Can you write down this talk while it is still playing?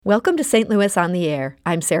Welcome to St. Louis on the Air.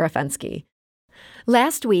 I'm Sarah Fenske.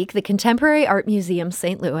 Last week, the Contemporary Art Museum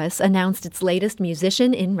St. Louis announced its latest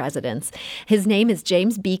musician in residence. His name is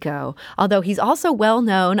James Biko, although he's also well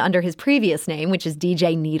known under his previous name, which is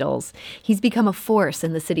DJ Needles. He's become a force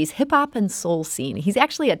in the city's hip-hop and soul scene. He's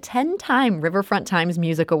actually a 10-time Riverfront Times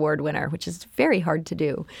Music Award winner, which is very hard to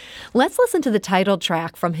do. Let's listen to the title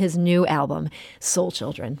track from his new album, Soul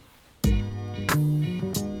Children.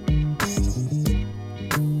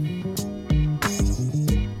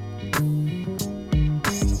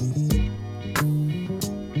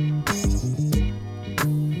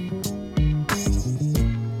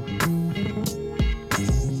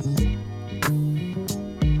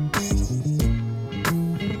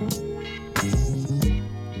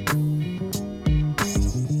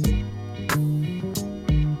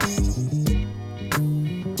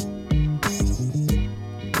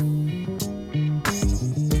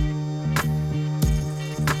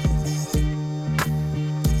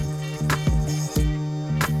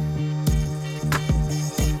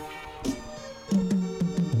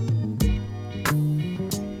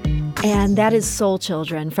 And that is Soul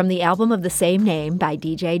Children from the album of the same name by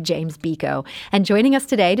DJ James Biko. And joining us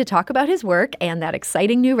today to talk about his work and that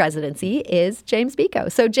exciting new residency is James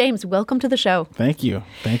Biko. So James, welcome to the show. Thank you.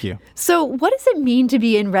 Thank you. So what does it mean to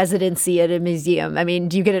be in residency at a museum? I mean,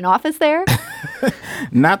 do you get an office there?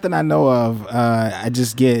 Not that I know of. I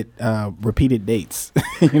just get repeated dates.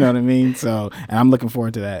 You know what I mean? So, and I'm looking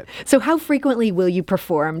forward to that. So how frequently will you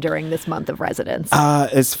perform during this month of residence?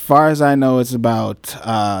 As far as I know, it's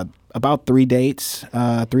about 3 dates,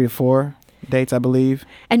 3 to 4 dates, I believe.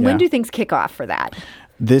 And when do things kick off for that?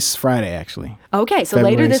 This Friday, actually. Okay, so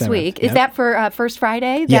February later this 7th. week. Is Yep. that for First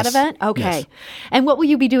Friday, that Yes. event? Okay. Yes. And what will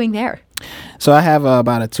you be doing there? So I have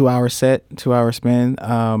about a 2-hour set, 2-hour spin,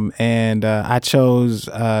 and I chose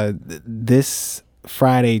this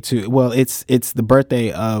Friday it's the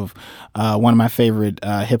birthday of one of my favorite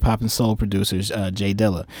hip hop and soul producers, Jay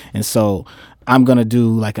Dilla, and so I'm gonna do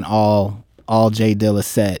like an all Jay Dilla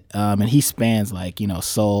set, and he spans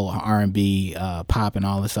soul, R&B, pop, and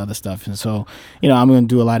all this other stuff. And so I'm gonna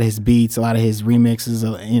do a lot of his beats, a lot of his remixes,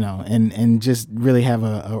 and just really have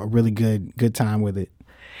a really good time with it.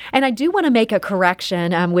 And I do want to make a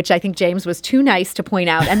correction, which I think James was too nice to point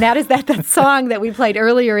out, and that is that song that we played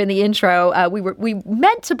earlier in the intro, we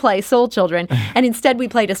meant to play Soul Children, and instead we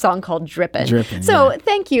played a song called Drippin'. Drippin', so yeah.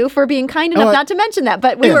 Thank you for being kind enough not to mention that,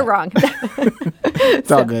 but we were wrong.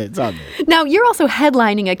 It's all good. It's all good. Now, you're also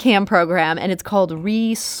headlining a CAM program, and it's called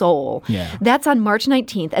Re-Soul. Yeah. That's on March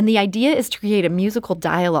 19th, and the idea is to create a musical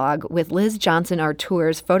dialogue with Liz Johnson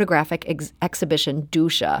Artur's photographic exhibition,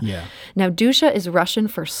 Dusha. Yeah. Now, Dusha is Russian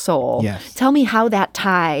for soul. Yes. Tell me how that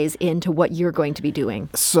ties into what you're going to be doing.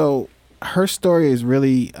 So her story is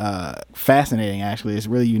really fascinating, actually. It's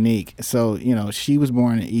really unique. So, she was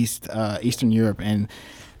born in Eastern Europe and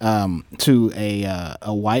to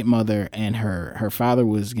a white mother, and her father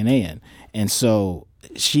was Ghanaian. And so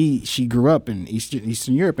she grew up in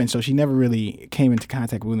Eastern Europe, and so she never really came into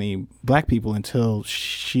contact with any black people until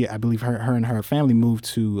I believe her and her family moved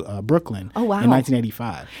to Brooklyn in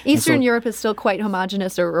 1985. Eastern Europe is still quite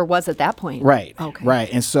homogenous, or was at that point. Right. Okay. Right.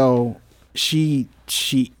 And so she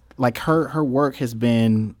like her work has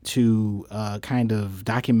been to kind of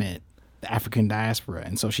document the African diaspora,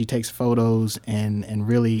 and so she takes photos and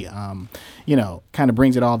really kind of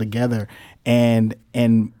brings it all together, and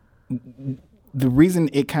the reason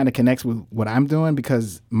it kind of connects with what I'm doing,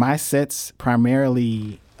 because my sets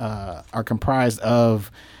primarily are comprised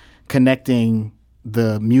of connecting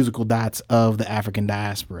the musical dots of the African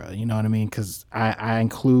diaspora. You know what I mean? Because I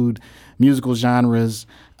include musical genres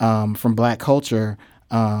from Black culture,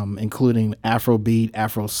 including Afrobeat,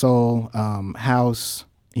 Afro soul, house,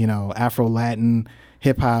 Afro Latin,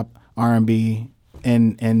 hip hop, R&B,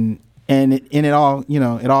 and it all,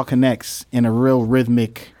 it all connects in a real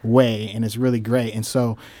rhythmic way, and it's really great. And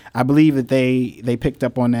so I believe that they picked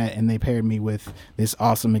up on that, and they paired me with this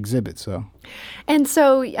awesome exhibit. So. And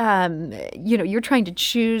so, you're trying to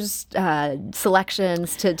choose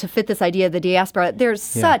selections to fit this idea of the diaspora. There's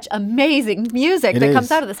such amazing music that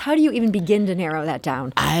comes out of this. How do you even begin to narrow that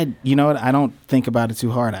down? You know what? I don't think about it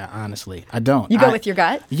too hard, honestly. I don't. You go with your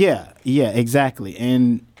gut? Yeah,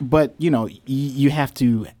 exactly. But you have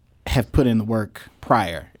to have put in the work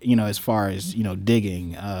prior, as far as,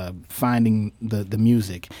 digging, finding the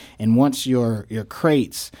music. And once your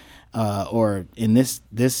crates, or in this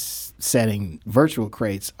setting, virtual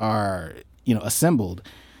crates are, assembled,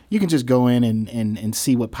 you can just go in and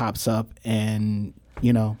see what pops up and,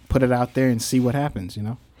 put it out there and see what happens,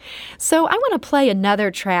 So I want to play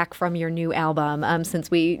another track from your new album,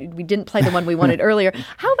 since we didn't play the one we wanted earlier.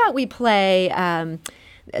 How about we play,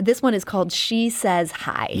 this one is called She Says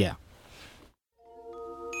Hi. Yeah.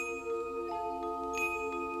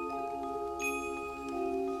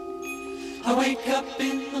 I wake up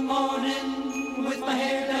in the morning with my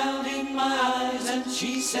hair down in my eyes and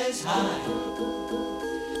she says hi.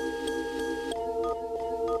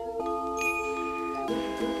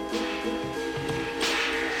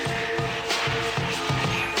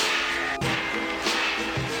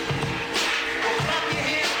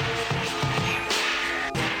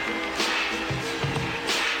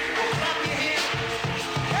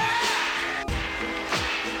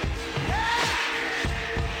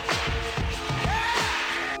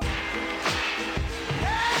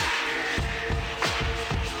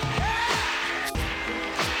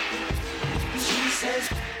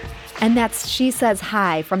 And that's She Says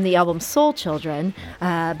Hi from the album Soul Children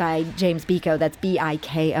by James Biko. That's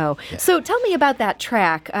Biko. Yeah. So tell me about that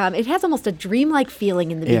track. It has almost a dreamlike feeling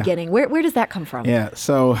in the beginning. Where does that come from? Yeah,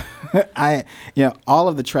 so all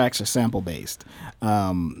of the tracks are sample based.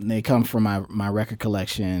 They come from my record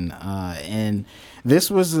collection, and this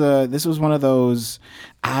was one of those.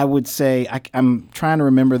 I would say I'm trying to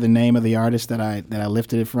remember the name of the artist that I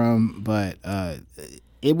lifted it from, but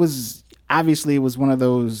it was. Obviously, it was one of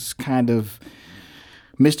those kind of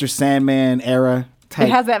Mr. Sandman era type. It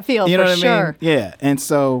has that feel, you know for what sure. I mean? Yeah, and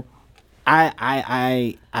so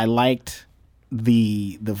I liked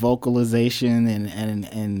the vocalization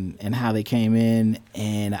and how they came in,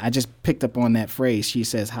 and I just picked up on that phrase. She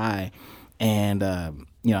says hi, and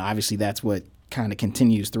obviously that's what kind of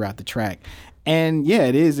continues throughout the track. And yeah,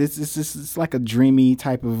 it is. It's like a dreamy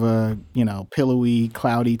type of pillowy,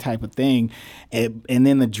 cloudy type of thing, and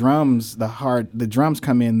then the drums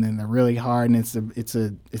come in and they're really hard, and it's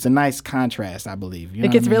a nice contrast, I believe. You know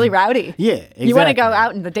it gets really rowdy. Yeah, exactly. You want to go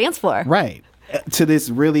out in the dance floor, right? To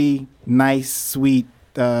this really nice, sweet,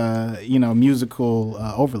 musical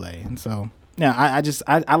overlay, and so. Yeah,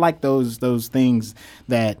 I like those things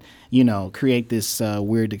that create this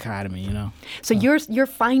weird dichotomy. So you're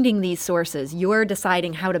finding these sources. You're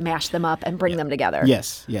deciding how to mash them up and bring them together.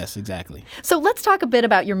 Yes, exactly. So let's talk a bit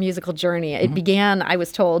about your musical journey. It began, I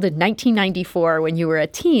was told, in 1994 when you were a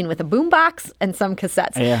teen with a boombox and some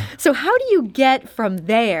cassettes. Yeah. So how do you get from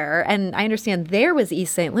there? And I understand there was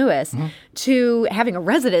East St. Louis to having a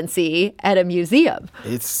residency at a museum.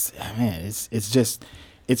 It's just.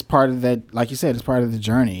 It's part of that, like you said, it's part of the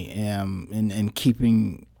journey, and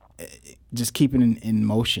keeping in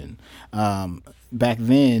motion. Back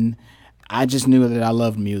then, I just knew that I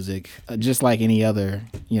loved music, just like any other,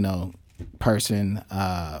 person,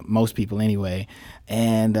 most people anyway.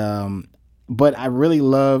 And but I really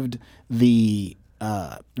loved the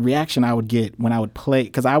reaction I would get when I would play,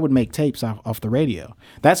 because I would make tapes off the radio.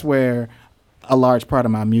 That's where a large part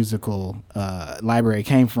of my musical library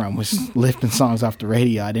came from, was lifting songs off the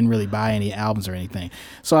radio. I didn't really buy any albums or anything.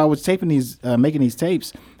 So I was making these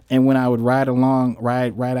tapes, and when I would ride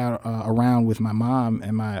out around with my mom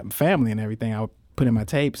and my family and everything, I would put in my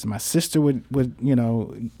tapes. My sister would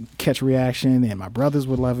catch reaction, and my brothers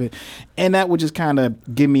would love it. And that would just kind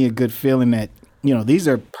of give me a good feeling that, these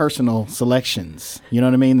are personal selections, you know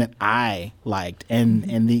what I mean, that I liked, and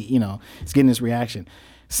it's getting this reaction.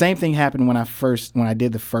 Same thing happened when I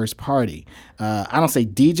did the first party. I don't say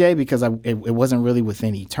DJ because it wasn't really with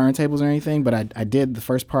any turntables or anything, but I did the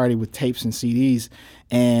first party with tapes and CDs,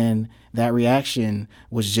 and that reaction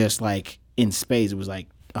was just like in space. It was like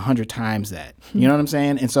 100 times that. You know what I'm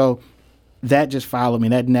saying? And so that just followed me.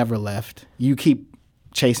 That never left. You keep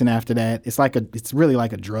chasing after that. It's really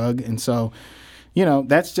like a drug. And so,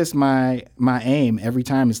 that's just my aim every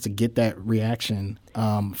time, is to get that reaction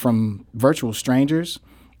from virtual strangers.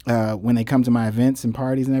 When they come to my events and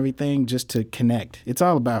parties and everything, just to connect. It's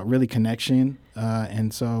all about really connection,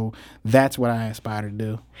 and so that's what I aspire to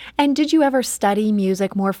do. And did you ever study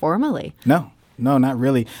music more formally? No, not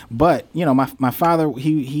really. But my father,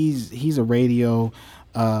 he's a radio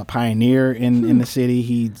pioneer in the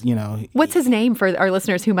city. What's his name for our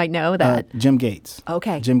listeners who might know that? Jim Gates.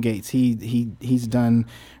 Okay. Jim Gates. He's done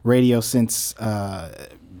radio since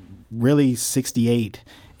really '68.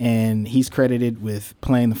 And he's credited with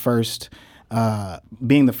playing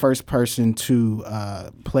being the first person to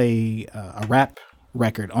play a rap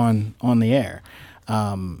record on the air,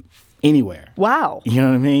 anywhere. Wow. You know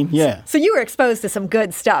what I mean? Yeah. So you were exposed to some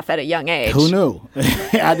good stuff at a young age. Who knew?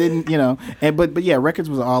 I didn't, but yeah, records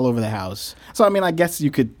was all over the house. So, I mean, I guess you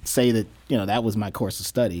could say that, that was my course of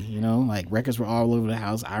study, like records were all over the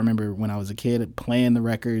house. I remember when I was a kid playing the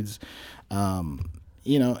records, and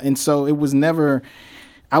so it was never...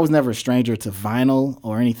 I was never a stranger to vinyl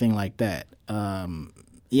or anything like that.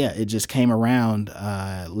 It just came around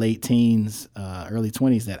late teens, early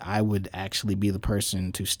 20s that I would actually be the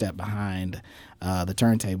person to step behind the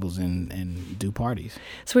turntables and do parties.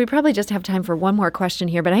 So we probably just have time for one more question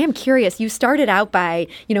here, but I am curious. You started out by,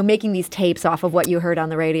 making these tapes off of what you heard on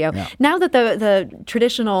the radio. Yeah. Now that the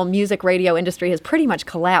traditional music radio industry has pretty much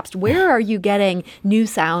collapsed, where are you getting new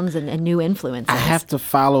sounds and new influences? I have to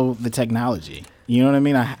follow the technology. You know what I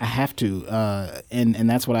mean? I have to, and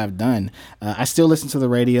that's what I've done. I still listen to the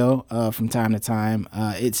radio from time to time.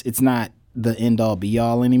 It's not the end-all,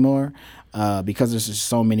 be-all anymore because there's just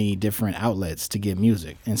so many different outlets to get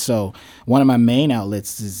music. And so one of my main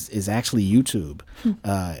outlets is actually YouTube.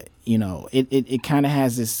 It kind of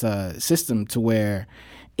has this system to where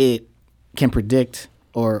it can predict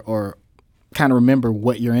or kind of remember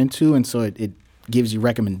what you're into, and so it gives you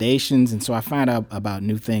recommendations, and so I find out about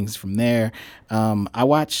new things from there. I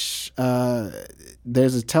watch.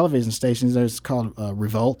 There's a television station. There's called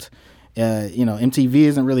Revolt. MTV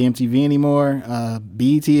isn't really MTV anymore.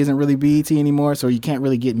 BET isn't really BET anymore, so you can't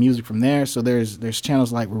really get music from there. So there's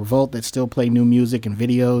channels like Revolt that still play new music and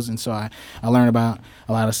videos, and so I learn about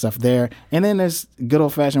a lot of stuff there. And then there's good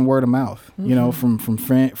old-fashioned word of mouth, from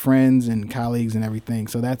friends and colleagues and everything.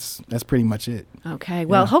 So that's pretty much it. Okay.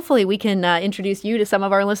 Well, hopefully we can introduce you to some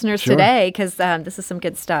of our listeners today, because this is some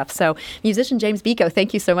good stuff. So musician James Biko,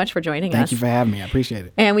 thank you so much for joining us. Thank you for having me. I appreciate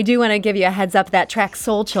it. And we do want to give you a heads up, that track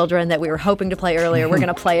Soul Children that we were hoping to play earlier, we're going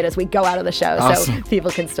to play it as we go out of the show. Awesome. So people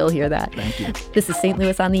can still hear that. Thank you. This is St.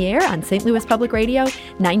 Louis on the Air on St. Louis Public Radio,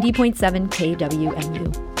 90.7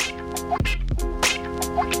 KWMU.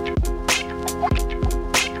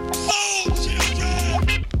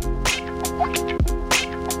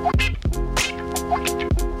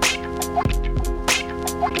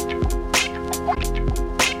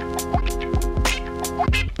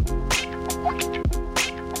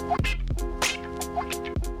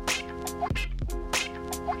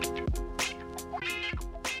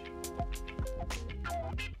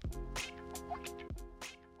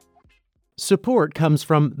 Support comes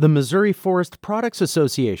from the Missouri Forest Products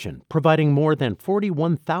Association, providing more than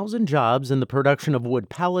 41,000 jobs in the production of wood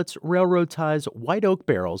pallets, railroad ties, white oak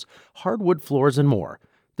barrels, hardwood floors, and more.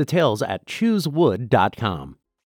 Details at choosewood.com.